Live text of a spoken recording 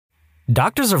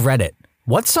Doctors of Reddit,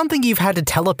 what's something you've had to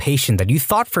tell a patient that you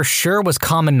thought for sure was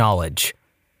common knowledge?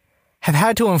 Have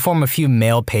had to inform a few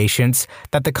male patients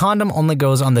that the condom only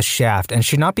goes on the shaft and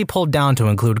should not be pulled down to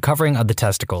include covering of the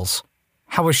testicles.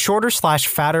 How a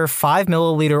shorter/fatter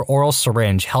 5ml oral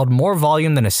syringe held more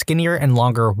volume than a skinnier and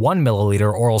longer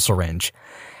 1ml oral syringe.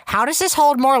 How does this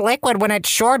hold more liquid when it's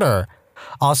shorter?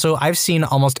 Also, I've seen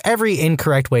almost every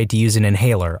incorrect way to use an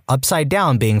inhaler, upside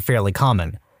down being fairly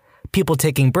common. People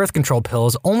taking birth control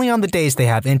pills only on the days they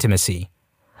have intimacy.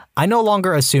 I no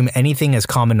longer assume anything as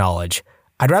common knowledge.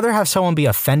 I'd rather have someone be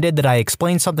offended that I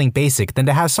explained something basic than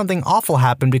to have something awful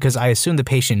happen because I assumed the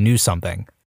patient knew something.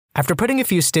 After putting a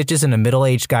few stitches in a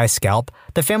middle-aged guy's scalp,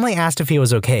 the family asked if he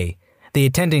was okay. The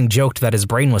attending joked that his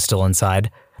brain was still inside.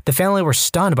 The family were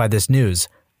stunned by this news.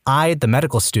 I, the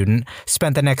medical student,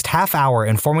 spent the next half hour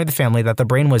informing the family that the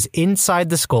brain was inside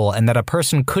the skull and that a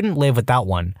person couldn't live without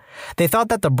one. They thought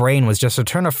that the brain was just a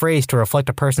turn of phrase to reflect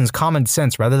a person's common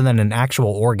sense rather than an actual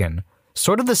organ.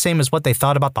 Sort of the same as what they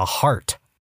thought about the heart.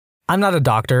 I'm not a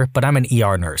doctor, but I'm an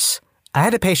ER nurse. I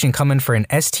had a patient come in for an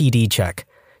STD check.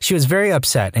 She was very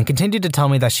upset and continued to tell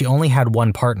me that she only had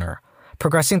one partner.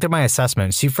 Progressing through my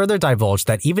assessment, she further divulged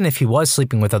that even if he was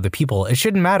sleeping with other people, it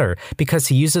shouldn't matter because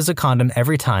he uses a condom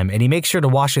every time and he makes sure to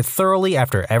wash it thoroughly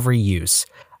after every use.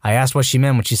 I asked what she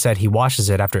meant when she said he washes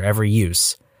it after every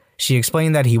use. She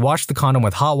explained that he washed the condom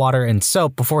with hot water and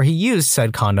soap before he used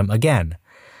said condom again.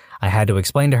 I had to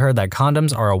explain to her that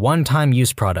condoms are a one-time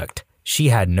use product. She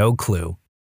had no clue.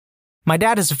 My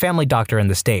dad is a family doctor in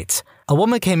the States. A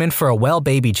woman came in for a well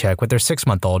baby check with their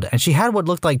 6-month-old and she had what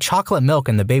looked like chocolate milk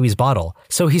in the baby's bottle,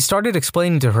 so he started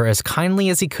explaining to her as kindly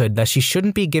as he could that she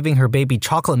shouldn't be giving her baby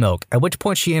chocolate milk, at which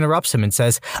point she interrupts him and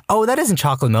says, "Oh, that isn't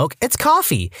chocolate milk, it's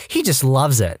coffee. He just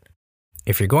loves it."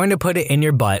 If you're going to put it in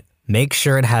your butt, make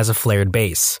sure it has a flared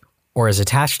base, or is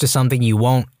attached to something you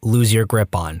won't lose your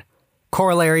grip on.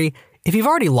 Corollary, if you've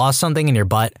already lost something in your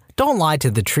butt, don't lie to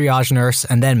the triage nurse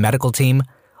and then medical team.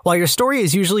 While your story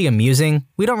is usually amusing,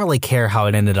 we don't really care how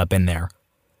it ended up in there.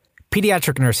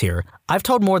 Pediatric nurse here. I've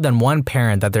told more than one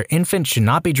parent that their infant should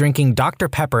not be drinking Dr.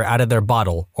 Pepper out of their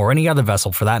bottle, or any other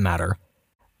vessel for that matter.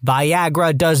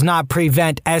 Viagra does not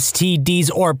prevent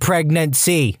STDs or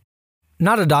pregnancy.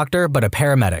 Not a doctor, but a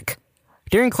paramedic.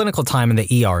 During clinical time in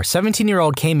the ER,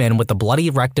 17-year-old came in with a bloody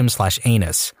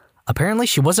rectum/anus. Apparently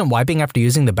she wasn't wiping after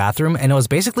using the bathroom and it was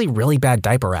basically really bad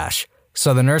diaper rash.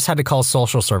 So the nurse had to call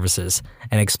social services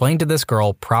and explain to this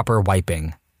girl proper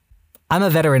wiping. I'm a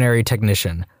veterinary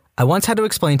technician. I once had to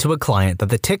explain to a client that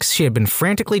the ticks she had been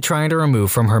frantically trying to remove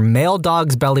from her male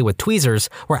dog's belly with tweezers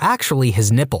were actually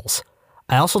his nipples.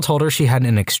 I also told her she had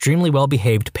an extremely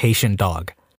well-behaved patient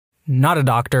dog. Not a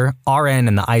doctor, RN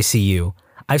in the ICU.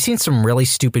 I've seen some really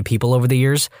stupid people over the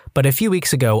years, but a few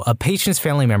weeks ago, a patient's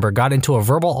family member got into a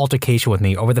verbal altercation with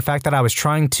me over the fact that I was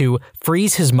trying to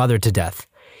freeze his mother to death.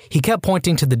 He kept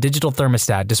pointing to the digital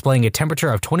thermostat displaying a temperature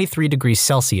of 23 degrees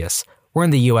Celsius. We're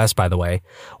in the US, by the way.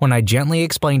 When I gently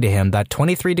explained to him that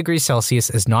 23 degrees Celsius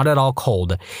is not at all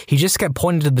cold, he just kept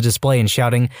pointing to the display and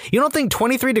shouting, "You don't think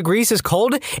 23 degrees is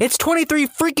cold? It's 23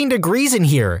 freaking degrees in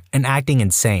here!" and acting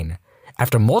insane.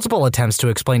 After multiple attempts to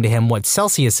explain to him what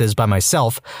Celsius is by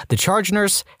myself, the charge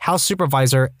nurse, house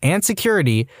supervisor, and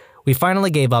security, we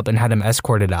finally gave up and had him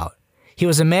escorted out. He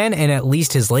was a man in at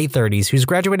least his late 30s who's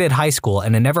graduated high school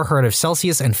and had never heard of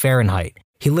Celsius and Fahrenheit.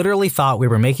 He literally thought we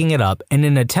were making it up in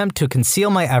an attempt to conceal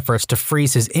my efforts to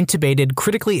freeze his intubated,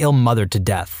 critically ill mother to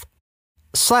death.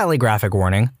 Slightly graphic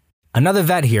warning. Another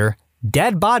vet here.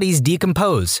 Dead bodies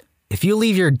decompose. If you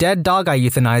leave your dead dog I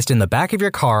euthanized in the back of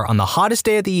your car on the hottest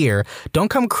day of the year, don't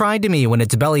come crying to me when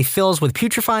its belly fills with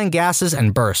putrefying gases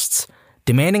and bursts.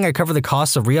 Demanding I cover the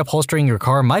costs of reupholstering your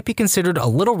car might be considered a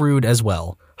little rude as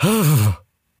well.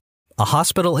 A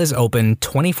hospital is open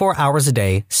 24 hours a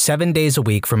day, 7 days a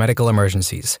week for medical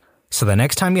emergencies. So the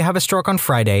next time you have a stroke on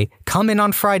Friday, come in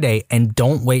on Friday and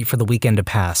don't wait for the weekend to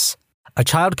pass. A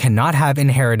child cannot have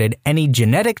inherited any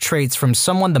genetic traits from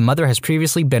someone the mother has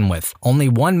previously been with. Only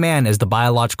one man is the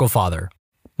biological father.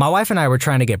 My wife and I were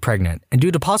trying to get pregnant, and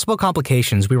due to possible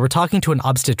complications, we were talking to an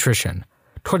obstetrician.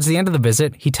 Towards the end of the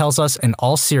visit, he tells us in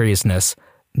all seriousness,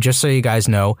 "Just so you guys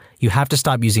know, you have to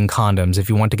stop using condoms if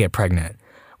you want to get pregnant."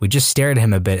 We just stare at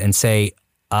him a bit and say,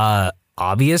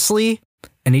 obviously?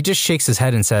 And he just shakes his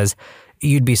head and says,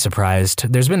 "You'd be surprised.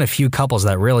 There's been a few couples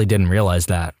that really didn't realize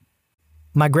that."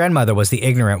 My grandmother was the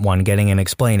ignorant one getting and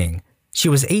explaining. She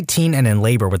was 18 and in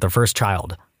labor with her first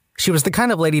child. She was the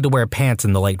kind of lady to wear pants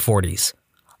in the late 40s.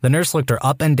 The nurse looked her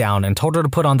up and down and told her to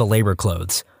put on the labor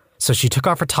clothes. So she took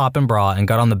off her top and bra and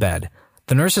got on the bed.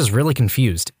 The nurse is really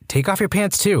confused. "Take off your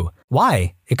pants too."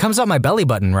 "Why? It comes up my belly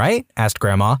button, right?" asked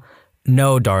Grandma.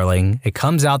 No, darling, it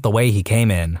comes out the way he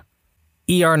came in.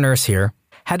 ER nurse here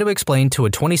had to explain to a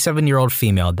 27-year-old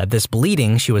female that this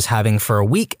bleeding she was having for a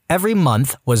week every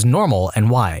month was normal and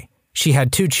why. She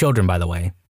had 2 children, by the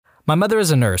way. My mother is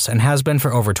a nurse and has been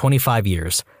for over 25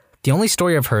 years. The only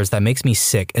story of hers that makes me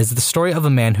sick is the story of a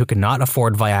man who could not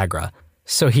afford Viagra.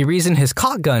 So he reasoned his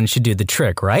cock gun should do the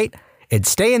trick, right? It'd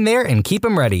stay in there and keep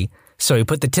him ready. So he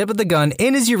put the tip of the gun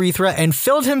in his urethra and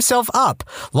filled himself up.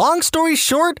 Long story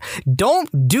short,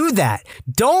 don't do that.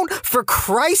 Don't, for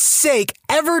Christ's sake,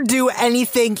 ever do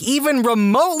anything even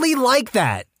remotely like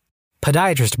that.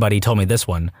 Podiatrist buddy told me this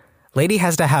one. Lady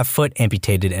has to have foot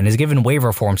amputated and is given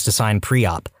waiver forms to sign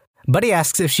pre-op. Buddy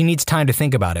asks if she needs time to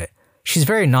think about it. She's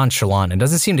very nonchalant and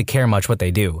doesn't seem to care much what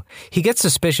they do. He gets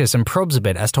suspicious and probes a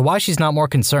bit as to why she's not more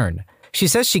concerned. She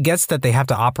says she gets that they have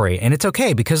to operate and it's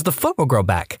okay because the foot will grow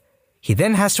back. He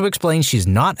then has to explain she's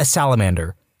not a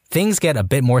salamander. Things get a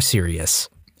bit more serious.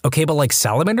 Okay, but like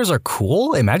salamanders are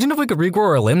cool? Imagine if we could regrow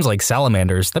our limbs like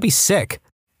salamanders. That'd be sick.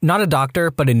 Not a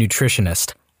doctor, but a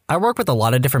nutritionist. I work with a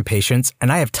lot of different patients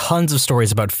and I have tons of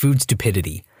stories about food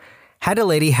stupidity. Had a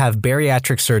lady have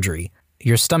bariatric surgery.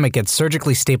 Your stomach gets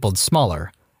surgically stapled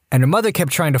smaller. And her mother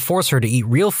kept trying to force her to eat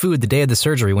real food the day of the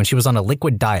surgery when she was on a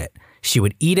liquid diet. She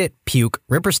would eat it, puke,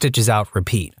 rip her stitches out,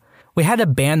 repeat. We had to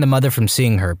ban the mother from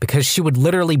seeing her because she would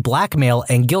literally blackmail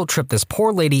and guilt trip this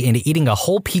poor lady into eating a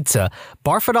whole pizza,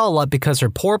 barf it all up because her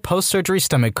poor post-surgery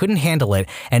stomach couldn't handle it,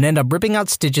 and end up ripping out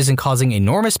stitches and causing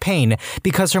enormous pain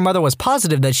because her mother was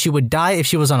positive that she would die if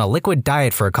she was on a liquid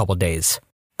diet for a couple days.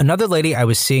 Another lady I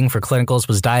was seeing for clinicals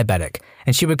was diabetic,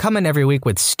 and she would come in every week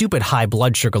with stupid high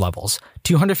blood sugar levels,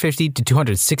 250 to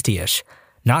 260-ish,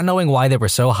 not knowing why they were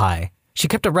so high. She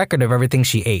kept a record of everything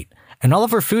she ate, and all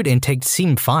of her food intake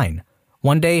seemed fine.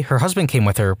 One day, her husband came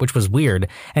with her, which was weird,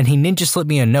 and he ninja slipped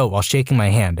me a note while shaking my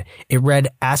hand. It read,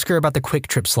 "Ask her about the Quick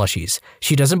Trip slushies.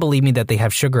 She doesn't believe me that they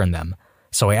have sugar in them."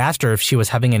 So I asked her if she was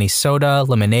having any soda,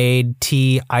 lemonade,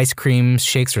 tea, ice cream,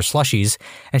 shakes, or slushies,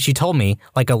 and she told me,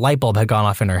 like a light bulb had gone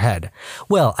off in her head.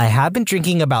 "Well, I have been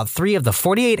drinking about 3 of the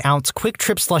 48-ounce Quick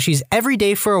Trip slushies every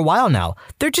day for a while now.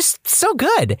 They're just so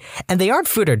good. And they aren't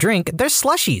food or drink, they're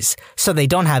slushies. So they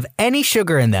don't have any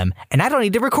sugar in them, and I don't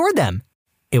need to record them."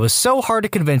 It was so hard to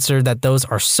convince her that those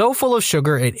are so full of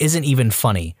sugar it isn't even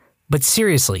funny. But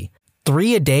seriously,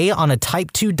 3 a day on a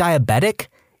type 2 diabetic?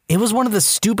 It was one of the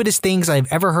stupidest things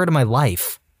I've ever heard in my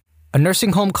life. A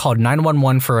nursing home called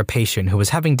 911 for a patient who was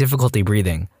having difficulty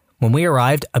breathing. When we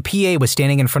arrived, a PA was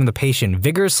standing in front of the patient,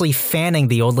 vigorously fanning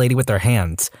the old lady with their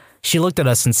hands. She looked at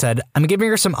us and said, "I'm giving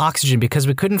her some oxygen because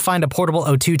we couldn't find a portable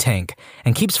O2 tank,"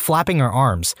 and keeps flapping her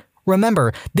arms.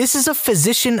 Remember, this is a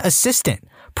physician assistant,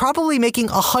 probably making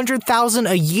 $100,000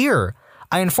 a year.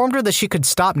 I informed her that she could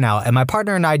stop now, and my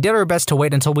partner and I did our best to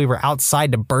wait until we were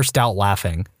outside to burst out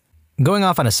laughing. Going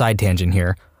off on a side tangent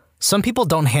here, some people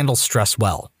don't handle stress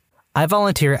well. I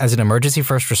volunteer as an emergency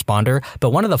first responder,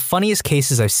 but one of the funniest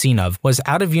cases I've seen of was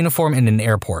out of uniform in an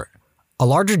airport. A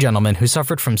larger gentleman who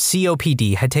suffered from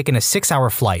COPD had taken a 6-hour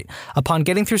flight. Upon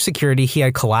getting through security, he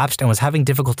had collapsed and was having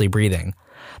difficulty breathing.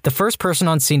 The first person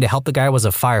on scene to help the guy was a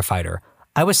firefighter.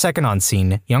 I was second on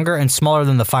scene, younger and smaller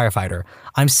than the firefighter.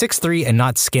 I'm 6'3" and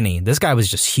not skinny. This guy was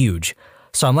just huge.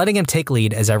 So I'm letting him take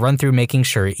lead as I run through making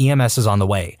sure EMS is on the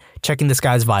way, checking this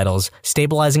guy's vitals,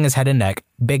 stabilizing his head and neck,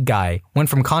 big guy, went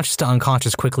from conscious to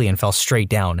unconscious quickly and fell straight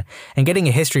down, and getting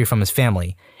a history from his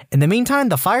family. In the meantime,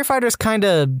 the firefighter's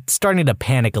kinda starting to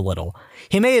panic a little.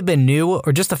 He may have been new,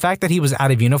 or just the fact that he was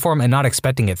out of uniform and not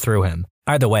expecting it through him.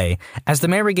 Either way, as the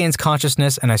man regains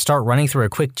consciousness and I start running through a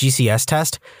quick GCS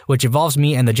test, which involves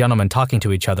me and the gentleman talking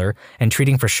to each other and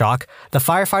treating for shock, the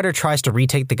firefighter tries to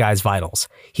retake the guy's vitals.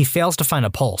 He fails to find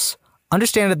a pulse.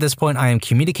 Understand at this point I am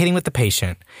communicating with the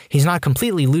patient. He's not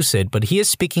completely lucid, but he is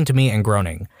speaking to me and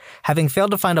groaning. Having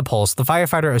failed to find a pulse, the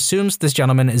firefighter assumes this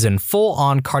gentleman is in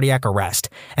full-on cardiac arrest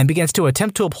and begins to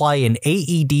attempt to apply an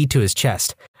AED to his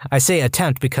chest. I say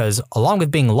attempt because, along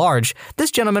with being large,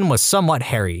 this gentleman was somewhat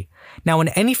hairy. Now, in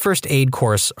any first aid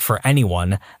course for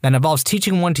anyone that involves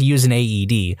teaching one to use an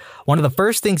AED, one of the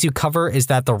first things you cover is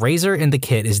that the razor in the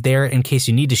kit is there in case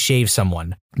you need to shave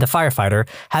someone. The firefighter,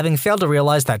 having failed to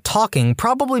realize that talking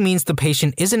probably means the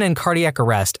patient isn't in cardiac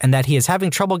arrest and that he is having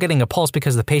trouble getting a pulse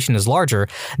because the patient is larger,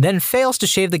 then fails to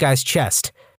shave the guy's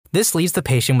chest. This leaves the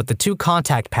patient with the 2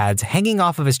 contact pads hanging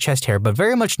off of his chest hair, but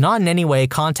very much not in any way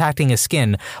contacting his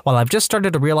skin, while I've just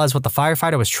started to realize what the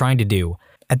firefighter was trying to do.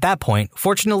 At that point,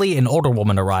 fortunately, an older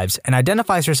woman arrives and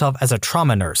identifies herself as a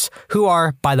trauma nurse, who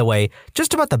are, by the way,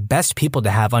 just about the best people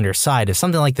to have on your side if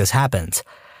something like this happens.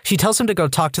 She tells him to go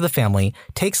talk to the family,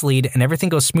 takes lead, and everything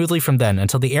goes smoothly from then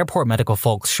until the airport medical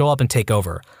folks show up and take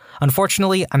over.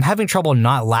 Unfortunately, I'm having trouble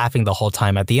not laughing the whole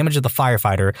time at the image of the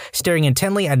firefighter staring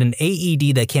intently at an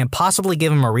AED that can't possibly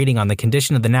give him a reading on the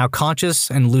condition of the now conscious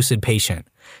and lucid patient.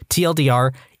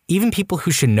 TLDR, even people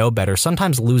who should know better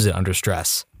sometimes lose it under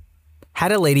stress.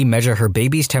 Had a lady measure her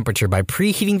baby's temperature by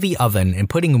preheating the oven and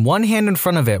putting one hand in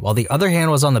front of it while the other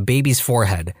hand was on the baby's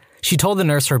forehead. She told the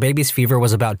nurse her baby's fever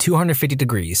was about 250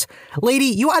 degrees. Lady,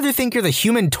 you either think you're the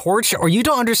Human Torch or you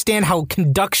don't understand how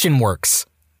conduction works.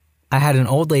 I had an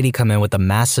old lady come in with a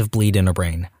massive bleed in her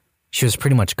brain. She was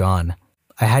pretty much gone.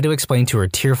 I had to explain to her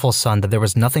tearful son that there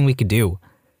was nothing we could do.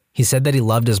 He said that he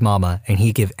loved his mama and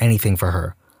he'd give anything for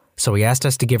her. So he asked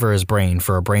us to give her his brain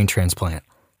for a brain transplant.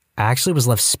 I actually was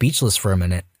left speechless for a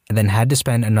minute and then had to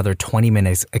spend another 20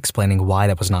 minutes explaining why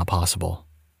that was not possible.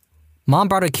 Mom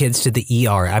brought her kids to the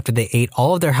ER after they ate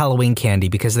all of their Halloween candy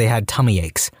because they had tummy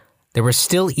aches. They were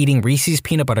still eating Reese's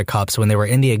peanut butter cups when they were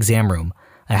in the exam room.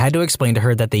 I had to explain to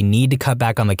her that they need to cut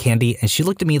back on the candy, and she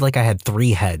looked at me like I had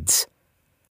 3 heads.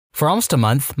 For almost a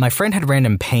month, my friend had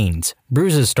random pains.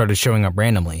 Bruises started showing up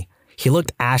randomly. He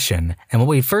looked ashen, and what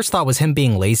we first thought was him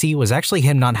being lazy was actually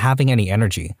him not having any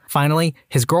energy. Finally,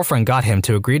 his girlfriend got him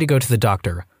to agree to go to the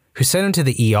doctor, who sent him to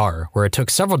the ER, where it took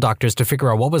several doctors to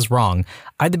figure out what was wrong,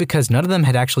 either because none of them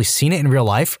had actually seen it in real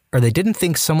life, or they didn't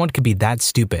think someone could be that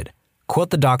stupid.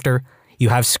 Quote the doctor, "You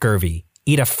have scurvy.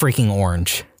 Eat a freaking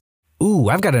orange." Ooh,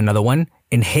 I've got another one.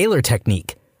 Inhaler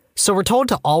technique. So we're told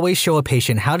to always show a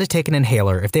patient how to take an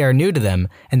inhaler if they are new to them,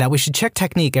 and that we should check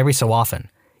technique every so often.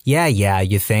 Yeah,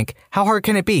 you think. How hard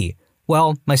can it be?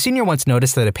 Well, my senior once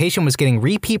noticed that a patient was getting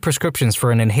repeat prescriptions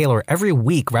for an inhaler every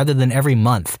week rather than every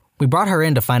month. We brought her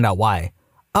in to find out why.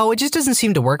 Oh, it just doesn't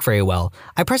seem to work very well.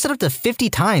 I press it up to 50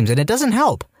 times and it doesn't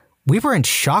help. We were in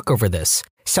shock over this.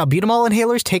 Salbutamol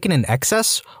inhalers taken in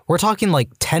excess, we're talking like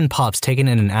 10 puffs taken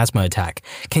in an asthma attack,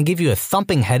 can give you a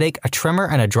thumping headache, a tremor,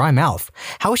 and a dry mouth.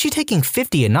 How is she taking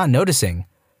 50 and not noticing?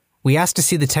 We asked to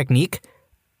see the technique.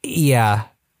 Yeah.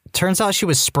 Turns out she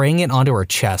was spraying it onto her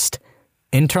chest.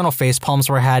 Internal face palms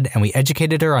were had, and we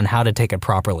educated her on how to take it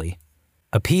properly.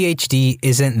 A PhD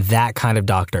isn't that kind of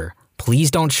doctor. Please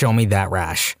don't show me that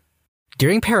rash.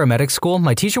 During paramedic school,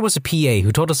 my teacher was a PA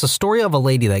who told us a story of a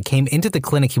lady that came into the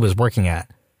clinic he was working at.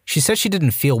 She said she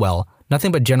didn't feel well,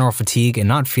 nothing but general fatigue and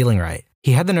not feeling right.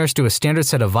 He had the nurse do a standard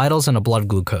set of vitals and a blood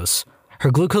glucose.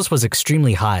 Her glucose was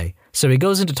extremely high, so he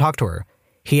goes in to talk to her.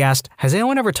 He asked, "Has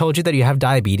anyone ever told you that you have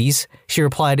diabetes?" She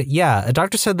replied, "Yeah, a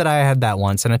doctor said that I had that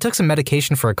once and I took some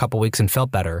medication for a couple weeks and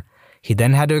felt better." He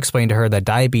then had to explain to her that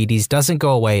diabetes doesn't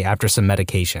go away after some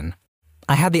medication.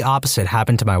 I had the opposite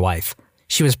happen to my wife.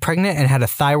 She was pregnant and had a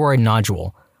thyroid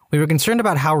nodule. We were concerned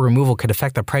about how removal could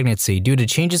affect the pregnancy due to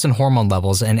changes in hormone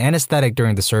levels and anesthetic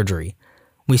during the surgery.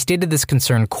 We stated this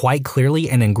concern quite clearly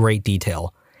and in great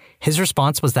detail. His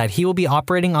response was that he will be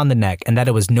operating on the neck and that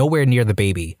it was nowhere near the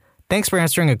baby. Thanks for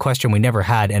answering a question we never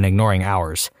had and ignoring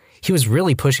ours. He was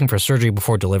really pushing for surgery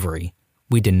before delivery.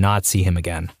 We did not see him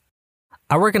again.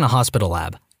 I work in a hospital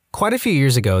lab. Quite a few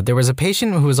years ago, there was a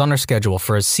patient who was on our schedule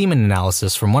for a semen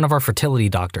analysis from one of our fertility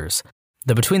doctors.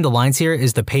 The between the lines here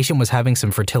is the patient was having some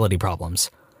fertility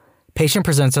problems. Patient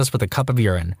presents us with a cup of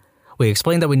urine. We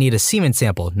explain that we need a semen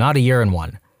sample, not a urine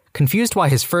one. Confused why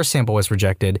his first sample was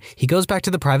rejected, he goes back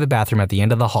to the private bathroom at the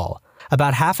end of the hall.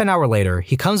 About half an hour later,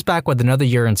 he comes back with another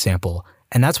urine sample,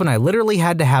 and that's when I literally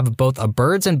had to have both a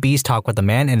birds and bees talk with a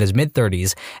man in his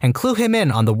mid-30s and clue him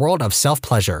in on the world of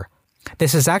self-pleasure.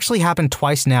 This has actually happened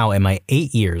twice now in my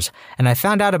 8 years, and I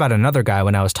found out about another guy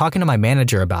when I was talking to my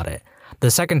manager about it.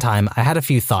 The second time, I had a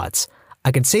few thoughts.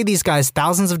 I could save these guys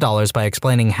thousands of dollars by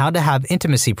explaining how to have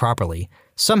intimacy properly.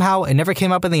 Somehow, it never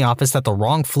came up in the office that the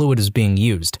wrong fluid is being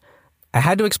used. I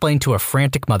had to explain to a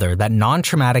frantic mother that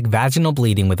non-traumatic vaginal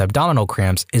bleeding with abdominal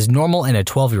cramps is normal in a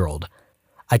 12-year-old.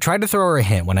 I tried to throw her a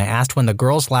hint when I asked when the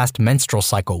girl's last menstrual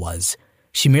cycle was.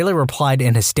 She merely replied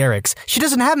in hysterics, "She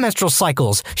doesn't have menstrual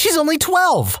cycles! She's only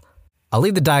 12!" I'll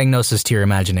leave the diagnosis to your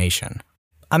imagination.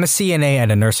 I'm a CNA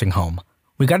at a nursing home.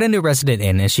 We got a new resident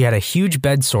in and she had a huge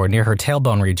bed sore near her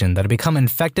tailbone region that had become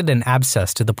infected and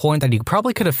abscessed to the point that you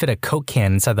probably could have fit a Coke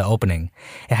can inside the opening.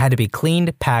 It had to be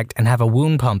cleaned, packed, and have a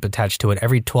wound pump attached to it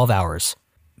every 12 hours.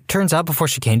 Turns out before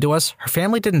she came to us, her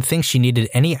family didn't think she needed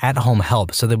any at-home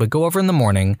help, so they would go over in the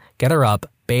morning, get her up,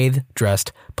 bathe,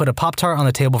 dressed, put a Pop-Tart on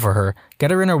the table for her, get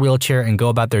her in her wheelchair, and go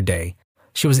about their day.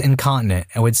 She was incontinent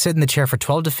and would sit in the chair for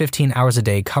 12 to 15 hours a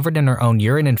day covered in her own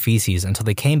urine and feces until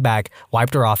they came back,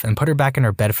 wiped her off, and put her back in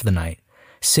her bed for the night.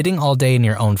 Sitting all day in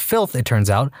your own filth, it turns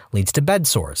out, leads to bed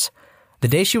sores. The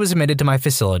day she was admitted to my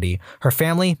facility, her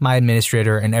family, my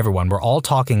administrator, and everyone were all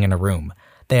talking in a room.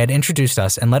 They had introduced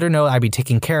us and let her know I'd be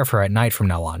taking care of her at night from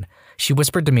now on. She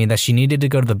whispered to me that she needed to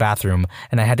go to the bathroom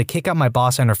and I had to kick out my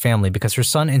boss and her family because her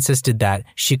son insisted that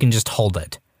she can just hold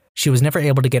it. She was never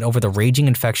able to get over the raging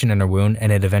infection in her wound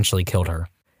and it eventually killed her.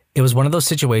 It was one of those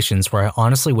situations where I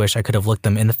honestly wish I could have looked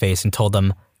them in the face and told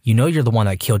them, you know you're the one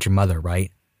that killed your mother,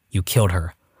 right? You killed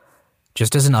her.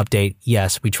 Just as an update,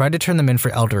 yes, we tried to turn them in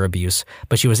for elder abuse,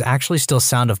 but she was actually still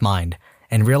sound of mind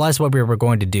and realized what we were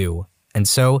going to do. And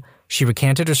so, she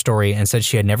recanted her story and said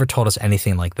she had never told us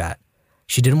anything like that.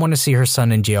 She didn't want to see her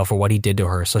son in jail for what he did to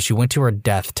her, so she went to her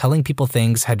death telling people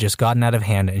things had just gotten out of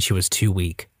hand and she was too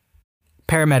weak.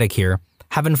 Paramedic here.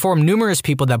 Have informed numerous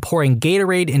people that pouring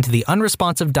Gatorade into the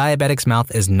unresponsive diabetic's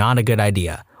mouth is not a good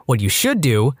idea. What you should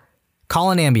do,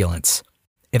 call an ambulance.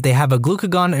 If they have a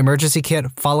glucagon emergency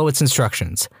kit, follow its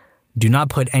instructions. Do not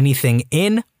put anything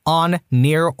in, on,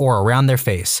 near, or around their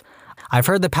face. I've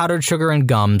heard the powdered sugar and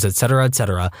gums,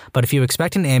 etc., but if you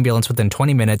expect an ambulance within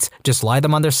 20 minutes, just lie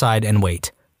them on their side and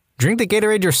wait. Drink the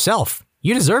Gatorade yourself.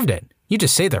 You deserved it. You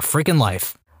just saved their freaking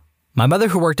life. My mother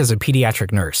who worked as a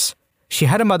pediatric nurse. She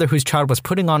had a mother whose child was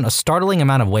putting on a startling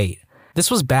amount of weight. This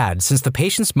was bad since the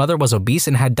patient's mother was obese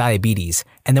and had diabetes,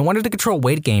 and they wanted to control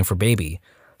weight gain for baby.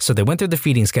 So they went through the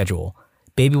feeding schedule.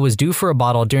 Baby was due for a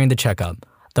bottle during the checkup.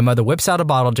 The mother whips out a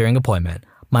bottle during appointment.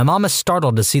 My mom is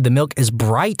startled to see the milk is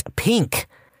bright pink.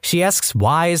 She asks,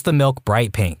 why is the milk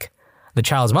bright pink? The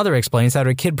child's mother explains that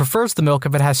her kid prefers the milk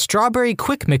if it has strawberry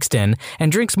quick mixed in and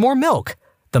drinks more milk.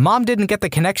 The mom didn't get the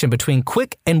connection between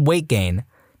quick and weight gain.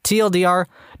 TLDR,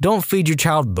 don't feed your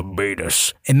child the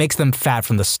Betas. It makes them fat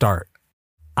from the start.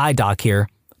 Eye doc here.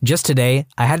 Just today,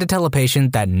 I had to tell a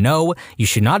patient that no, you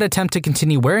should not attempt to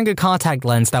continue wearing a contact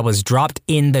lens that was dropped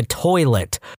in the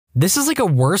toilet. This is like a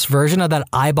worse version of that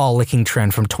eyeball licking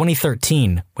trend from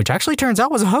 2013, which actually turns out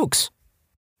was a hoax.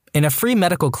 In a free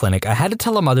medical clinic, I had to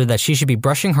tell a mother that she should be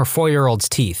brushing her 4-year-old's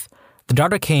teeth. The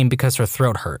daughter came because her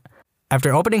throat hurt.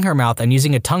 After opening her mouth and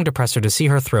using a tongue depressor to see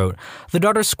her throat, the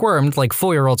daughter squirmed like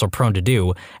 4-year-olds are prone to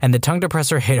do, and the tongue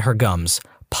depressor hit her gums.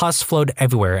 Pus flowed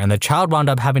everywhere, and the child wound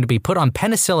up having to be put on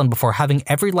penicillin before having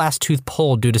every last tooth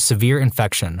pulled due to severe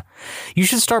infection. You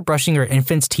should start brushing your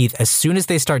infant's teeth as soon as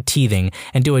they start teething,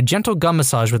 and do a gentle gum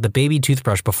massage with the baby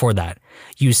toothbrush before that.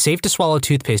 Use safe-to-swallow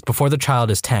toothpaste before the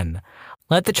child is 10.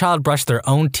 Let the child brush their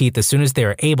own teeth as soon as they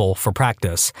are able for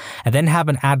practice, and then have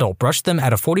an adult brush them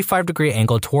at a 45-degree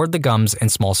angle toward the gums in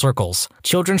small circles.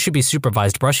 Children should be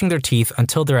supervised brushing their teeth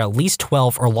until they're at least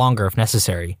 12 or longer if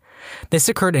necessary. This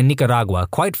occurred in Nicaragua,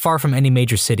 quite far from any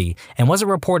major city, and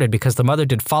wasn't reported because the mother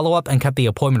did follow-up and kept the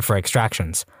appointment for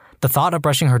extractions. The thought of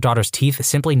brushing her daughter's teeth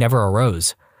simply never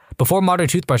arose. Before modern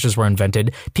toothbrushes were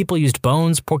invented, people used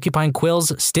bones, porcupine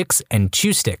quills, sticks, and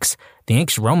chew sticks. The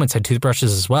ancient Romans had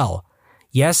toothbrushes as well.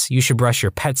 Yes, you should brush your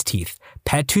pet's teeth.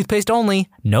 Pet toothpaste only,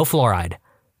 no fluoride.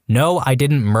 No, I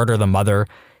didn't murder the mother.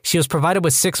 She was provided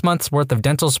with 6 months' worth of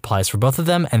dental supplies for both of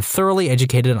them and thoroughly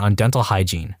educated on dental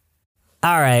hygiene.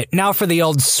 Alright, now for the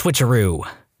old switcheroo.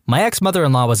 My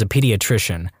ex-mother-in-law was a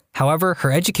pediatrician. However,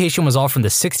 her education was all from the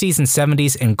 60s and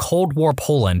 70s in Cold War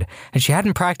Poland, and she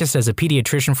hadn't practiced as a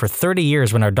pediatrician for 30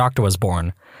 years when our doctor was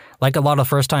born. Like a lot of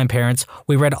first-time parents,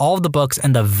 we read all of the books,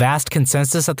 and the vast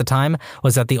consensus at the time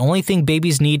was that the only thing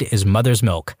babies need is mother's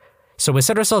milk. So we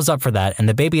set ourselves up for that, and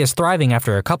the baby is thriving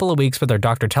after a couple of weeks with our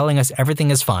doctor telling us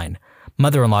everything is fine.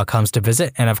 Mother-in-law comes to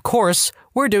visit, and of course,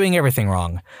 we're doing everything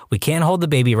wrong. We can't hold the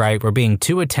baby right, we're being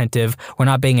too attentive, we're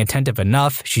not being attentive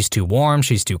enough, she's too warm,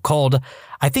 she's too cold.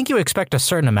 I think you expect a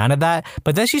certain amount of that,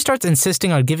 but then she starts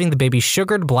insisting on giving the baby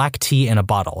sugared black tea in a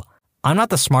bottle. I'm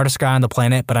not the smartest guy on the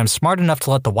planet, but I'm smart enough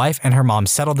to let the wife and her mom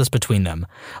settle this between them.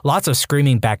 Lots of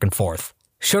screaming back and forth.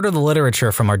 Showed her the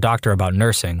literature from our doctor about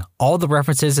nursing, all the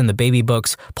references in the baby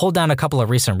books, pulled down a couple of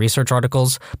recent research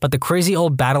articles, but the crazy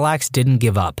old battle axe didn't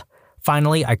give up.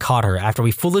 Finally, I caught her after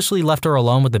we foolishly left her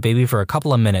alone with the baby for a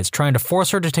couple of minutes, trying to force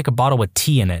her to take a bottle with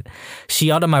tea in it. She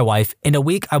yelled at my wife, "In a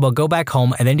week, I will go back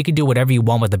home and then you can do whatever you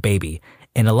want with the baby."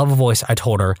 In a level voice, I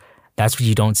told her, "That's what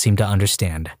you don't seem to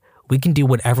understand. We can do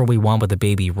whatever we want with the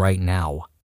baby right now."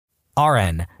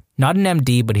 RN. Not an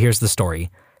MD, but here's the story.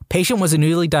 Patient was a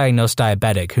newly diagnosed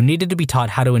diabetic who needed to be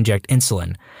taught how to inject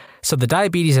insulin. So the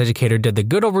diabetes educator did the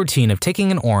good old routine of taking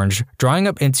an orange, drawing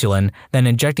up insulin, then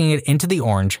injecting it into the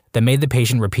orange, then made the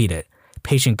patient repeat it.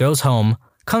 Patient goes home,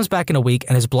 comes back in a week,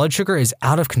 and his blood sugar is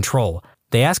out of control.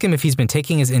 They ask him if he's been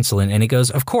taking his insulin, and he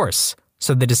goes, "Of course."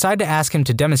 So they decide to ask him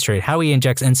to demonstrate how he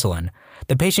injects insulin.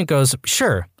 The patient goes,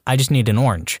 "Sure, I just need an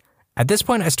orange." At this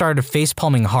point, I started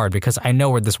face-palming hard because I know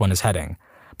where this one is heading.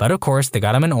 But of course, they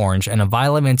got him an orange and a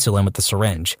vial of insulin with the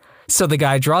syringe. So the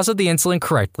guy draws up the insulin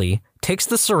correctly, takes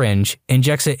the syringe,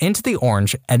 injects it into the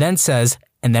orange, and then says,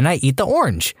 "And then I eat the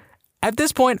orange." At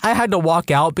this point, I had to walk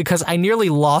out because I nearly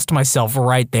lost myself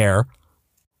right there.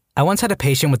 I once had a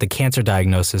patient with a cancer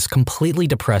diagnosis completely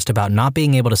depressed about not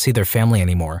being able to see their family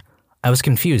anymore. I was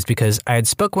confused because I had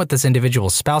spoken with this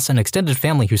individual's spouse and extended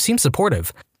family who seemed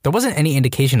supportive. There wasn't any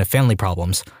indication of family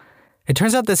problems. It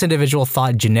turns out this individual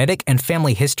thought genetic and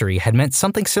family history had meant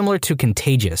something similar to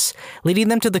contagious, leading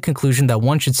them to the conclusion that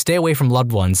one should stay away from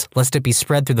loved ones lest it be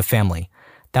spread through the family.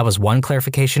 That was one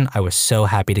clarification I was so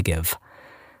happy to give.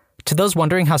 To those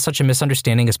wondering how such a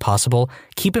misunderstanding is possible,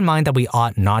 keep in mind that we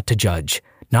ought not to judge.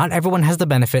 Not everyone has the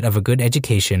benefit of a good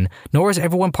education, nor is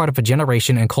everyone part of a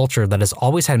generation and culture that has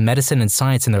always had medicine and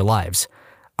science in their lives.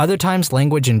 Other times,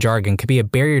 language and jargon can be a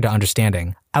barrier to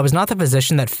understanding. I was not the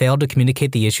physician that failed to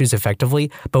communicate the issues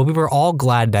effectively, but we were all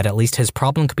glad that at least his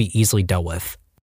problem could be easily dealt with.